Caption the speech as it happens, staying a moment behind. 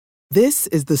This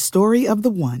is the story of the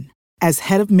one. As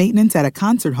head of maintenance at a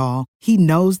concert hall, he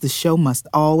knows the show must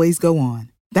always go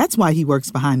on. That's why he works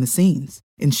behind the scenes,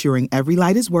 ensuring every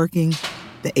light is working,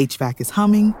 the HVAC is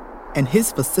humming, and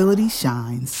his facility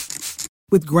shines.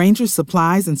 With Grainger's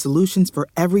supplies and solutions for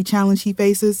every challenge he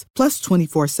faces, plus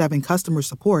 24/7 customer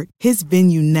support, his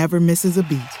venue never misses a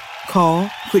beat. Call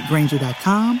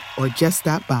quickgrainger.com or just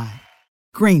stop by.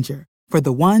 Grainger, for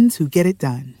the ones who get it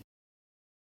done.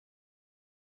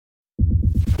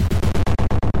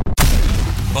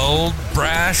 Bold,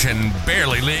 brash, and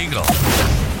barely legal.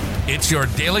 It's your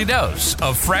daily dose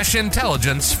of fresh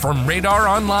intelligence from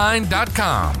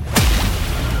RadarOnline.com.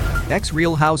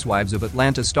 Ex-Real Housewives of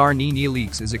Atlanta star NeNe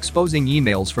leaks is exposing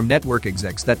emails from network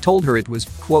execs that told her it was,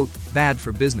 quote, bad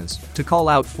for business to call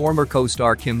out former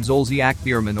co-star Kim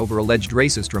Zolciak-Biermann over alleged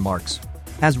racist remarks.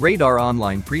 As Radar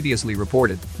Online previously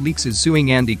reported, Leaks is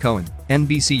suing Andy Cohen,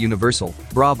 NBC Universal,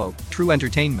 Bravo, True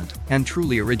Entertainment, and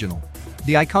Truly Original.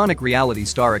 The iconic reality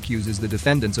star accuses the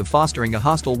defendants of fostering a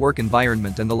hostile work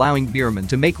environment and allowing Biermann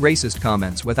to make racist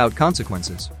comments without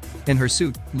consequences. In her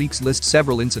suit, Leaks lists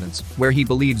several incidents where he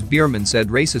believes Biermann said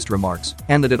racist remarks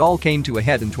and that it all came to a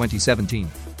head in 2017.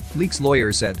 Leaks'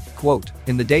 lawyer said, quote,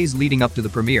 in the days leading up to the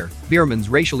premiere, Biermann's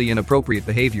racially inappropriate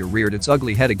behavior reared its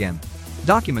ugly head again.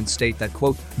 Documents state that,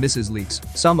 quote, Mrs. Leaks,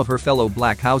 some of her fellow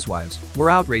black housewives, were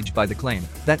outraged by the claim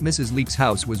that Mrs. Leaks'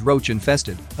 house was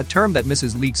roach-infested, a term that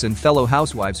Mrs. Leaks and fellow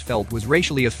housewives felt was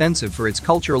racially offensive for its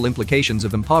cultural implications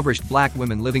of impoverished black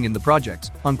women living in the projects,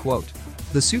 unquote.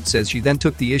 The suit says she then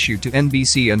took the issue to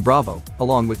NBC and Bravo,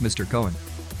 along with Mr. Cohen.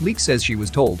 Leaks says she was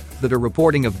told that her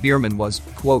reporting of Biermann was,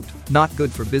 quote, not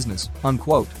good for business,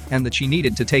 unquote, and that she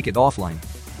needed to take it offline.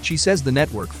 She says the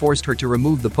network forced her to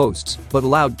remove the posts, but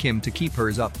allowed Kim to keep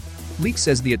hers up. Leaks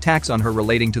says the attacks on her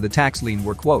relating to the tax lien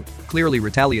were, quote, clearly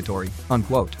retaliatory,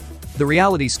 unquote. The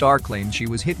reality star claimed she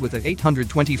was hit with a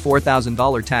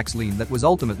 $824,000 tax lien that was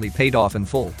ultimately paid off in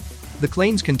full. The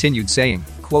claims continued saying,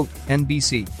 quote,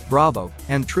 NBC, Bravo,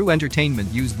 and True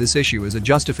Entertainment used this issue as a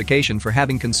justification for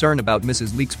having concern about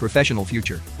Mrs. Leaks' professional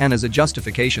future and as a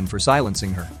justification for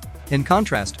silencing her. In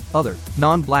contrast, other,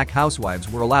 non-black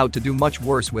housewives were allowed to do much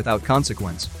worse without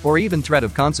consequence, or even threat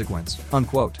of consequence,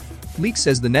 unquote. Leaks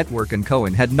says the network and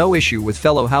Cohen had no issue with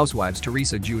fellow housewives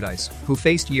Teresa Giudice, who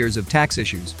faced years of tax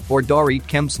issues, or Dorit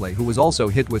Kemsley, who was also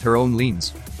hit with her own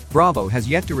liens. Bravo has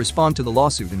yet to respond to the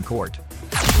lawsuit in court.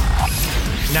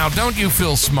 Now don't you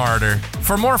feel smarter?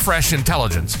 For more fresh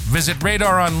intelligence, visit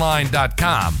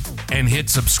RadarOnline.com and hit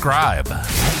subscribe.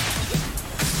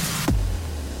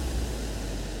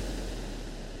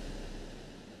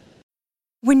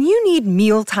 When you need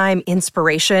mealtime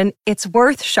inspiration, it's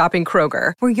worth shopping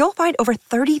Kroger, where you'll find over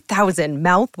 30,000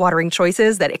 mouth-watering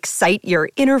choices that excite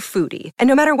your inner foodie. And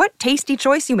no matter what tasty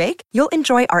choice you make, you'll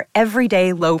enjoy our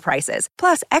everyday low prices,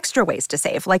 plus extra ways to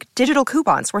save, like digital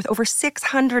coupons worth over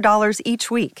 $600 each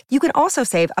week. You can also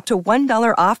save up to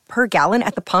 $1 off per gallon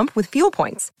at the pump with fuel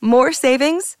points. More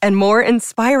savings and more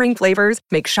inspiring flavors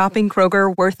make shopping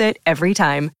Kroger worth it every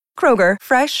time. Kroger,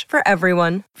 fresh for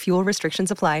everyone. Fuel restrictions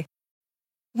apply.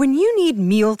 When you need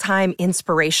mealtime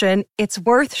inspiration, it's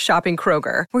worth shopping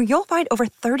Kroger, where you'll find over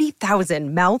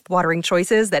 30,000 mouth-watering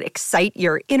choices that excite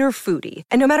your inner foodie.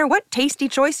 And no matter what tasty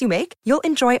choice you make, you'll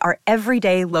enjoy our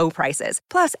everyday low prices,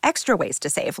 plus extra ways to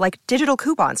save, like digital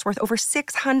coupons worth over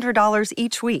 $600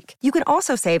 each week. You can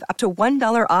also save up to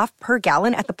 $1 off per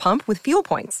gallon at the pump with fuel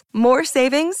points. More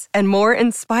savings and more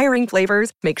inspiring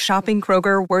flavors make shopping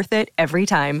Kroger worth it every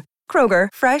time. Kroger,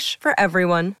 fresh for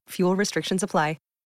everyone. Fuel restrictions apply.